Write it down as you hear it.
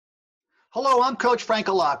Hello, I'm Coach Frank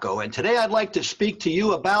Allocco, and today I'd like to speak to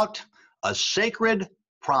you about a sacred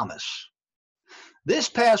promise. This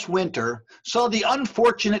past winter saw the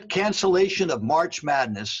unfortunate cancellation of March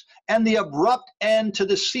Madness and the abrupt end to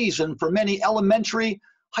the season for many elementary,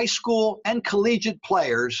 high school, and collegiate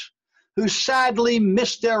players who sadly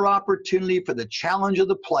missed their opportunity for the challenge of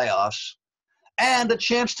the playoffs and a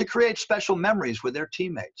chance to create special memories with their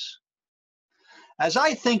teammates. As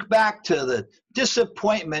I think back to the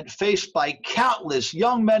disappointment faced by countless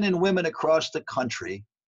young men and women across the country,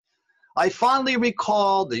 I fondly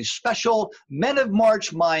recall the special Men of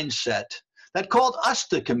March mindset that called us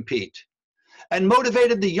to compete and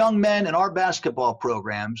motivated the young men in our basketball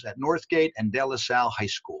programs at Northgate and De La Salle High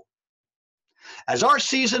School. As our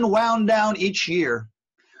season wound down each year,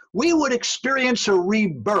 we would experience a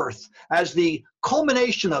rebirth as the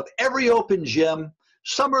culmination of every open gym,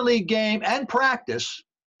 summer league game, and practice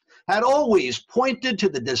had always pointed to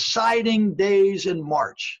the deciding days in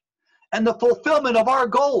March and the fulfillment of our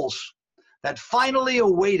goals that finally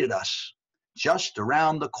awaited us just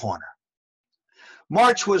around the corner.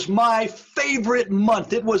 March was my favorite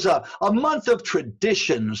month. It was a month of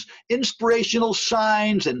traditions, inspirational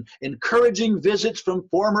signs, and encouraging visits from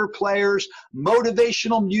former players,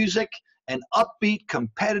 motivational music, and upbeat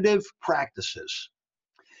competitive practices.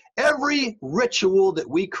 Every ritual that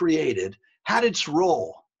we created had its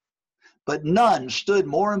role, but none stood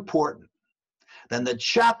more important than the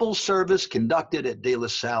chapel service conducted at De La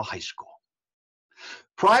Salle High School.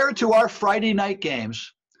 Prior to our Friday night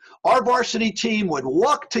games, our varsity team would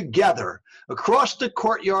walk together across the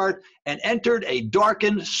courtyard and entered a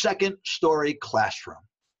darkened second-story classroom.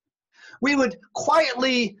 We would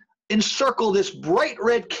quietly encircle this bright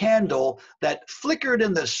red candle that flickered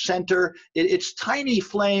in the center. Its tiny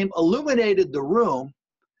flame illuminated the room,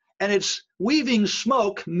 and its weaving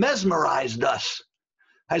smoke mesmerized us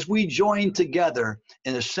as we joined together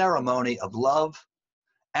in a ceremony of love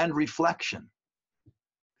and reflection.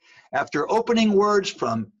 After opening words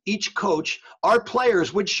from each coach, our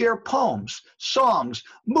players would share poems, songs,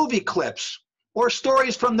 movie clips, or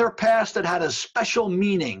stories from their past that had a special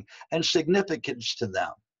meaning and significance to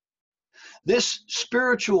them. This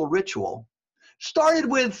spiritual ritual started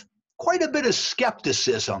with quite a bit of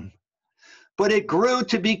skepticism, but it grew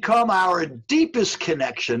to become our deepest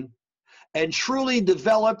connection and truly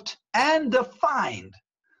developed and defined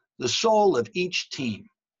the soul of each team.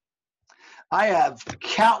 I have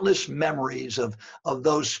countless memories of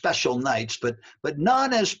those special nights, but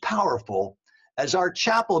none as powerful as our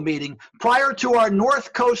chapel meeting prior to our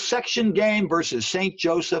North Coast section game versus St.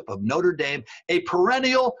 Joseph of Notre Dame, a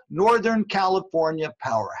perennial Northern California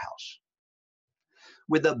powerhouse.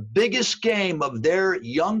 With the biggest game of their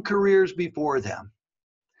young careers before them,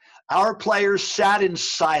 our players sat in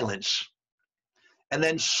silence and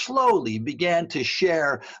then slowly began to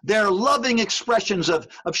share their loving expressions of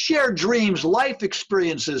shared dreams, life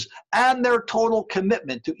experiences, and their total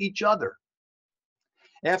commitment to each other.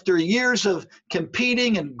 After years of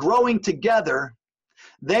competing and growing together,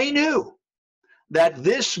 they knew that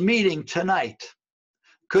this meeting tonight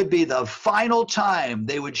could be the final time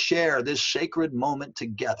they would share this sacred moment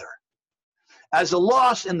together, as a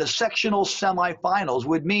loss in the sectional semifinals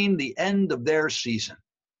would mean the end of their season.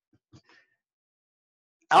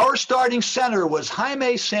 Our starting center was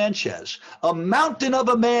Jaime Sanchez, a mountain of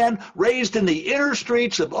a man raised in the inner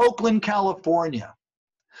streets of Oakland, California.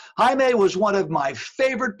 Jaime was one of my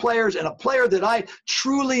favorite players and a player that I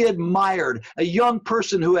truly admired, a young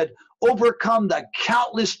person who had overcome the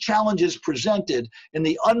countless challenges presented in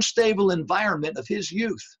the unstable environment of his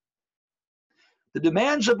youth. The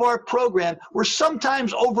demands of our program were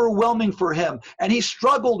sometimes overwhelming for him, and he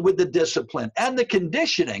struggled with the discipline and the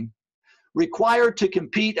conditioning required to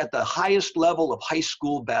compete at the highest level of high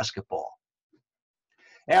school basketball.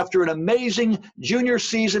 After an amazing junior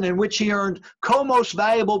season in which he earned co-most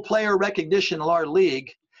valuable player recognition in our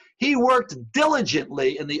league, he worked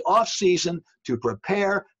diligently in the off-season to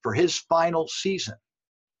prepare for his final season.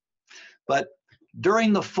 But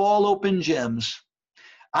during the fall open gyms,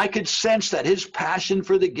 I could sense that his passion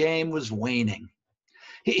for the game was waning.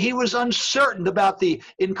 He was uncertain about the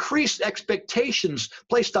increased expectations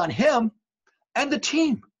placed on him and the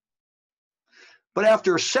team. But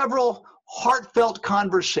after several heartfelt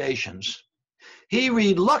conversations, he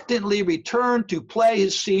reluctantly returned to play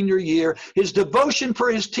his senior year. His devotion for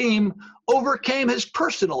his team overcame his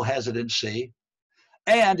personal hesitancy,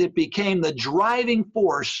 and it became the driving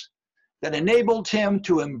force that enabled him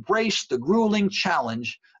to embrace the grueling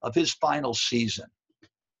challenge of his final season.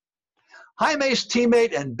 Jaime's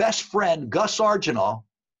teammate and best friend, Gus Argenal,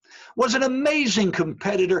 was an amazing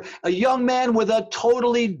competitor, a young man with a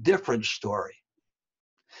totally different story.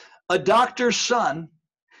 A doctor's son,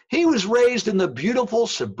 he was raised in the beautiful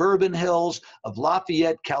suburban hills of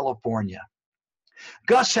Lafayette, California.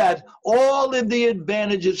 Gus had all of the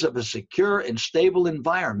advantages of a secure and stable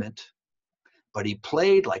environment, but he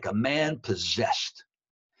played like a man possessed.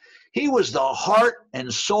 He was the heart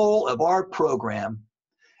and soul of our program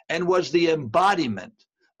and was the embodiment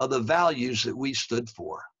of the values that we stood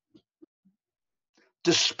for.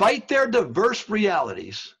 Despite their diverse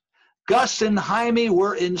realities, Gus and Jaime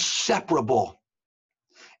were inseparable,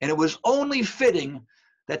 and it was only fitting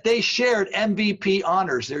that they shared MVP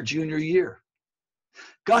honors their junior year.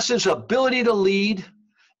 Gus's ability to lead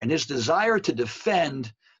and his desire to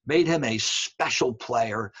defend made him a special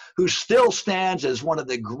player who still stands as one of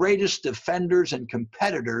the greatest defenders and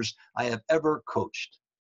competitors I have ever coached.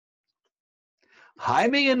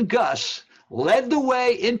 Jaime and Gus led the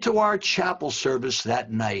way into our chapel service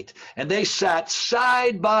that night, and they sat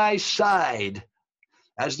side by side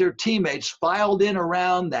as their teammates filed in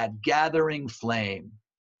around that gathering flame.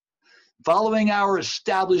 Following our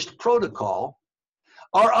established protocol,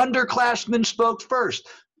 our underclassmen spoke first,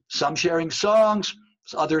 some sharing songs,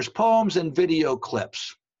 others poems and video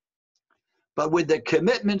clips. But with the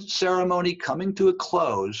commitment ceremony coming to a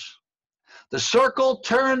close, the circle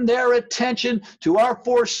turned their attention to our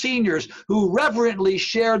four seniors who reverently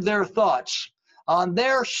shared their thoughts on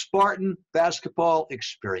their Spartan basketball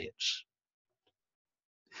experience.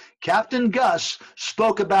 Captain Gus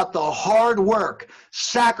spoke about the hard work,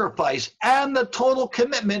 sacrifice, and the total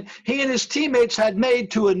commitment he and his teammates had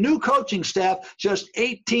made to a new coaching staff just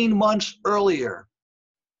 18 months earlier.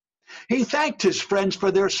 He thanked his friends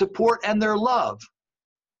for their support and their love.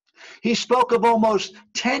 He spoke of almost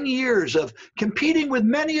 10 years of competing with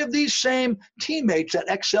many of these same teammates at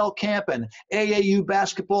Excel Camp and AAU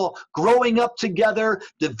basketball, growing up together,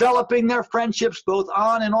 developing their friendships both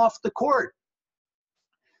on and off the court.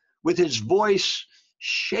 With his voice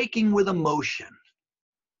shaking with emotion,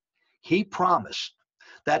 he promised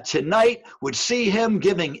that tonight would see him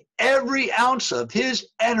giving every ounce of his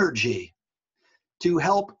energy to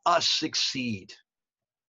help us succeed.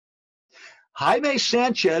 Jaime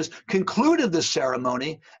Sanchez concluded the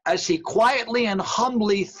ceremony as he quietly and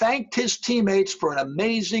humbly thanked his teammates for an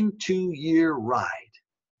amazing 2-year ride.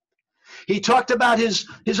 He talked about his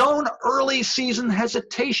own early season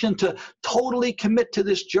hesitation to totally commit to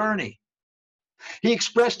this journey. He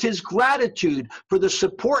expressed his gratitude for the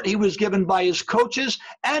support he was given by his coaches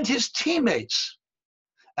and his teammates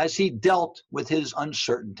as he dealt with his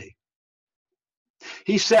uncertainty.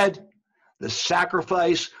 He said the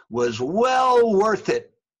sacrifice was well worth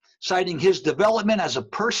it, citing his development as a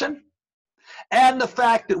person and the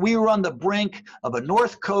fact that we were on the brink of a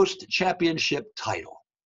North Coast championship title.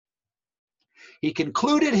 He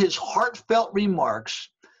concluded his heartfelt remarks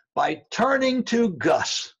by turning to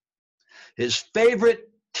Gus, his favorite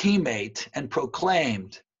teammate, and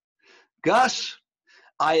proclaimed, "Gus,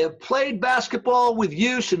 I have played basketball with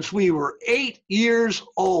you since we were 8 years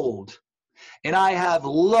old, and I have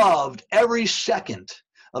loved every second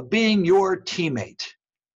of being your teammate.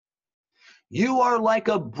 You are like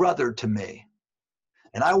a brother to me,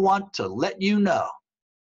 and I want to let you know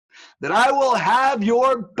that I will have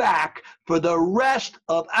your back for the rest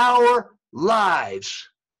of our lives.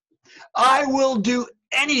 I will do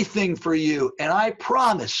anything for you, and I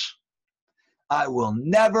promise I will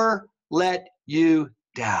never let you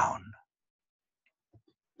down."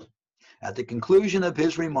 At the conclusion of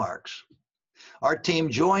his remarks, our team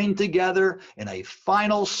joined together in a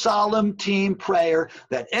final solemn team prayer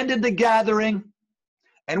that ended the gathering,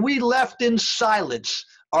 and we left in silence,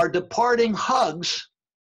 our departing hugs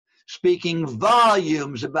speaking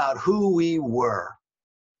volumes about who we were.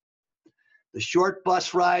 The short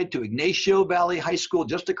bus ride to Ignacio Valley High School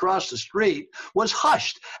just across the street was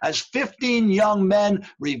hushed as 15 young men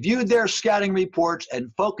reviewed their scouting reports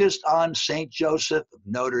and focused on St. Joseph of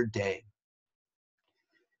Notre Dame.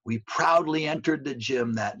 We proudly entered the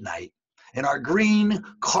gym that night in our green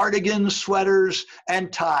cardigans, sweaters,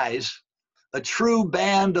 and ties, a true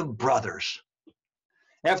band of brothers.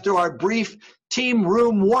 After our brief team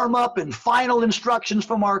room warm-up and final instructions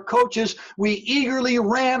from our coaches, we eagerly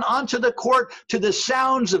ran onto the court to the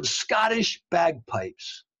sounds of Scottish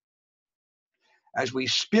bagpipes. As we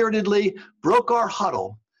spiritedly broke our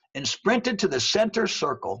huddle and sprinted to the center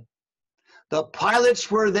circle, the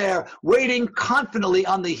pilots were there, waiting confidently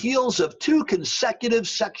on the heels of 2 consecutive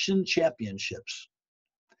section championships.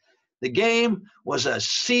 The game was a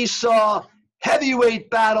seesaw heavyweight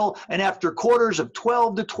battle, and after quarters of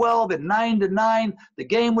 12-12 and 9-9, the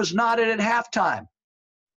game was knotted at halftime.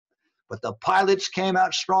 But the Pilots came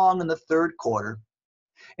out strong in the third quarter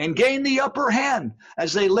and gained the upper hand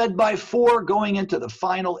as they led by 4 going into the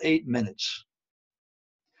final 8 minutes.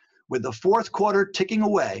 With the fourth quarter ticking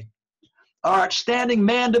away, our outstanding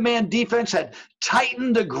man-to-man defense had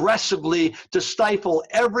tightened aggressively to stifle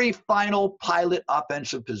every final Pilot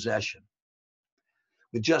offensive possession.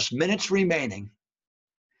 With just minutes remaining,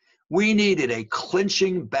 we needed a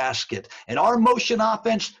clinching basket, and our motion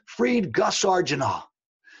offense freed Gus Argenal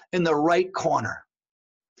in the right corner.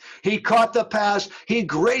 He caught the pass. He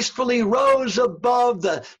gracefully rose above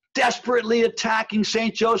the desperately attacking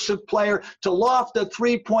St. Joseph player to loft a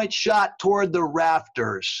three-point shot toward the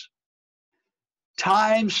rafters.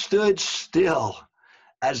 Time stood still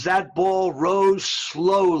as that ball rose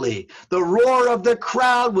slowly. The roar of the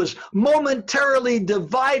crowd was momentarily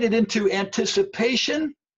divided into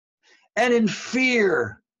anticipation and in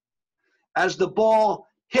fear as the ball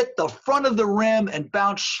hit the front of the rim and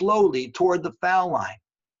bounced slowly toward the foul line.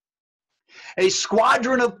 A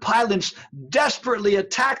squadron of Pilots desperately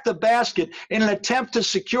attacked the basket in an attempt to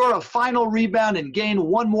secure a final rebound and gain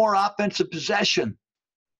one more offensive possession.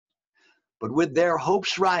 But with their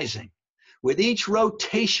hopes rising, with each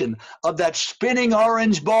rotation of that spinning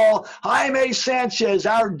orange ball, Jaime Sanchez,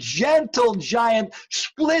 our gentle giant,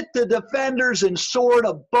 split the defenders and soared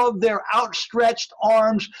above their outstretched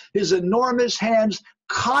arms, his enormous hands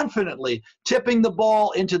confidently tipping the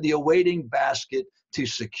ball into the awaiting basket to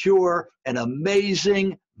secure an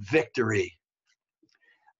amazing victory.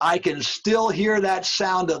 I can still hear that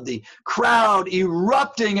sound of the crowd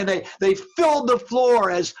erupting, and they filled the floor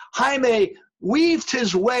as Jaime weaved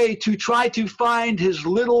his way to try to find his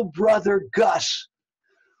little brother Gus,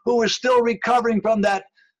 who was still recovering from that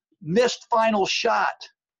missed final shot.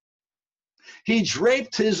 He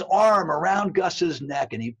draped his arm around Gus's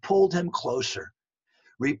neck and he pulled him closer,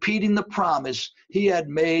 repeating the promise he had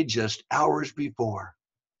made just hours before.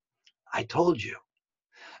 I told you,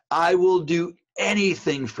 I will do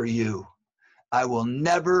anything for you. I will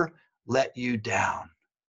never let you down.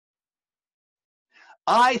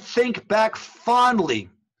 I think back fondly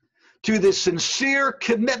to the sincere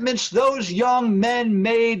commitments those young men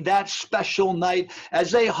made that special night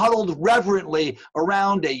as they huddled reverently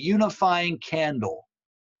around a unifying candle.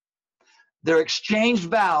 Their exchanged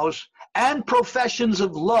vows and professions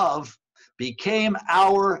of love became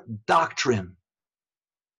our doctrine.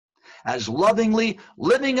 As lovingly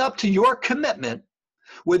living up to your commitment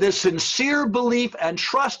with a sincere belief and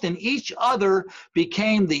trust in each other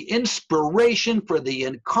became the inspiration for the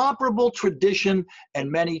incomparable tradition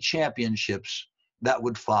and many championships that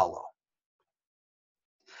would follow.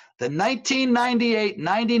 The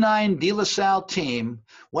 1998-99 De La Salle team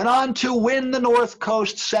went on to win the North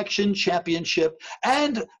Coast Section Championship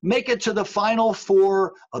and make it to the Final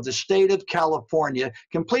Four of the state of California,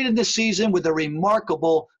 completed the season with a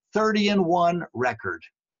remarkable 30-1 record.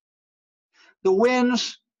 The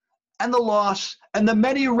wins and the loss and the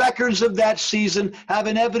many records of that season have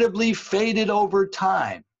inevitably faded over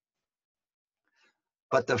time.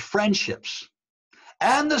 But the friendships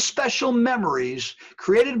and the special memories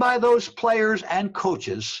created by those players and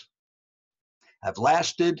coaches have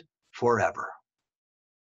lasted forever.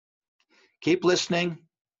 Keep listening,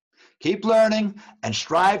 keep learning, and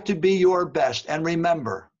strive to be your best. And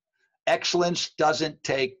remember, excellence doesn't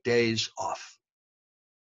take days off.